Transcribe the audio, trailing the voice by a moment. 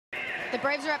The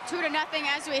Braves are up 2-0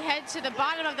 as we head to the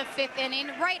bottom of the 5th inning,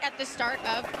 right at the start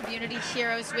of Community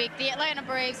Heroes Week. The Atlanta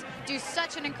Braves do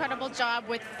such an incredible job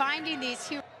with finding these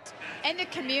heroes in the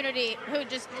community who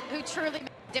truly make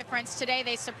a difference. Today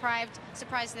they surprised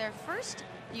their first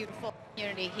beautiful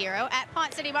community hero at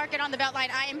Pont City Market on the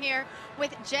Beltline. I am here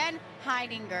with Jen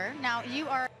Heidinger. Now, you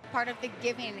are part of the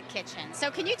Giving Kitchen.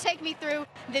 So can you take me through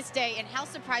this day and how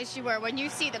surprised you were when you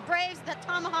see the Braves, the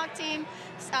Tomahawk team,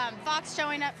 Fox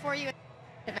showing up for you?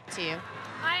 To you.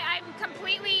 I'm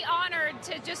completely honored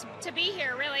to be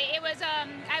here, really. It was,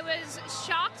 I was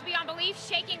shocked beyond belief,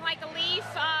 shaking like a leaf.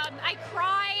 I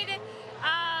cried.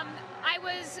 I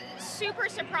was super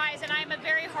surprised, and I'm a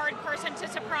very hard person to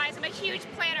surprise. I'm a huge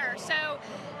planner, so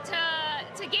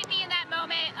to get me in that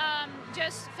moment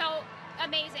just felt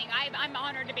amazing. I'm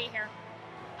honored to be here.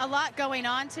 A lot going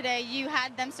on today. You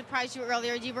had them surprise you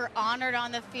earlier. You were honored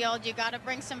on the field. You got to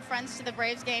bring some friends to the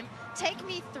Braves game. Take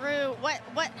me through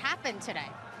what happened today.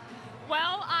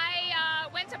 Well, I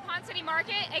went to Pont City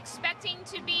Market expecting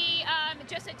to be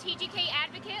just a TGK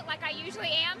advocate like I usually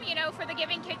am, you know, for the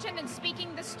Giving Kitchen and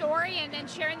speaking the story and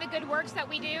sharing the good works that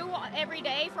we do every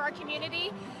day for our community.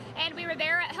 And we were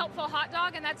there at Helpful Hot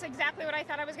Dog, and that's exactly what I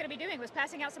thought I was going to be doing, was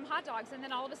passing out some hot dogs. And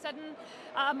then all of a sudden,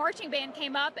 a marching band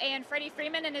came up, and Freddie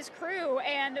Freeman and his crew,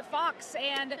 and Fox,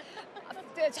 and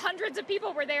hundreds of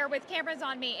people were there with cameras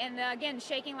on me, and again,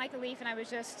 shaking like a leaf. And I was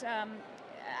just,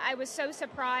 I was so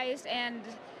surprised, and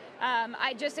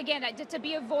I just, again, to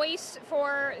be a voice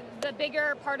for the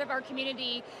bigger part of our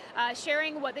community,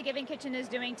 sharing what the Giving Kitchen is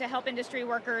doing to help industry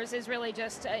workers is really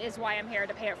just is why I'm here,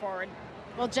 to pay it forward.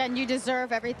 Well, Jen, you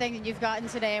deserve everything that you've gotten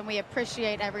today, and we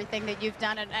appreciate everything that you've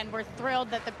done, and we're thrilled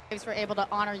that the Braves were able to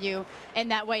honor you in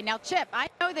that way. Now, Chip, I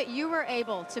know that you were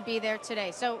able to be there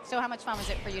today, so how much fun was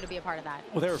it for you to be a part of that?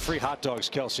 Well, there were free hot dogs,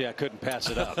 Kelsey. I couldn't pass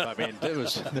it up. I mean,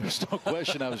 there's no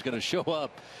question I was going to show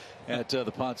up at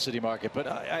the Pont City Market. But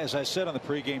as I said on the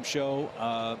pregame show,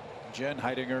 Jen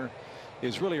Heidinger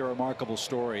is really a remarkable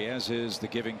story, as is the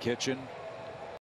Giving Kitchen.